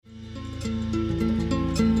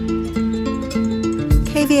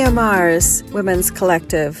KVMR's Women's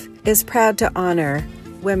Collective is proud to honor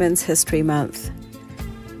Women's History Month.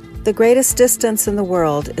 The greatest distance in the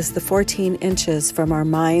world is the 14 inches from our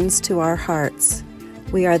minds to our hearts.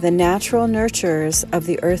 We are the natural nurturers of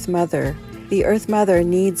the Earth Mother. The Earth Mother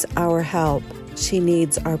needs our help. She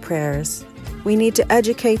needs our prayers. We need to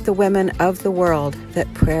educate the women of the world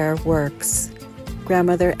that prayer works.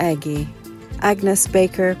 Grandmother Aggie, Agnes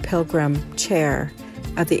Baker Pilgrim, Chair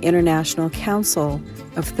of the International Council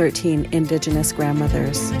of 13 Indigenous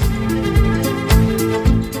Grandmothers.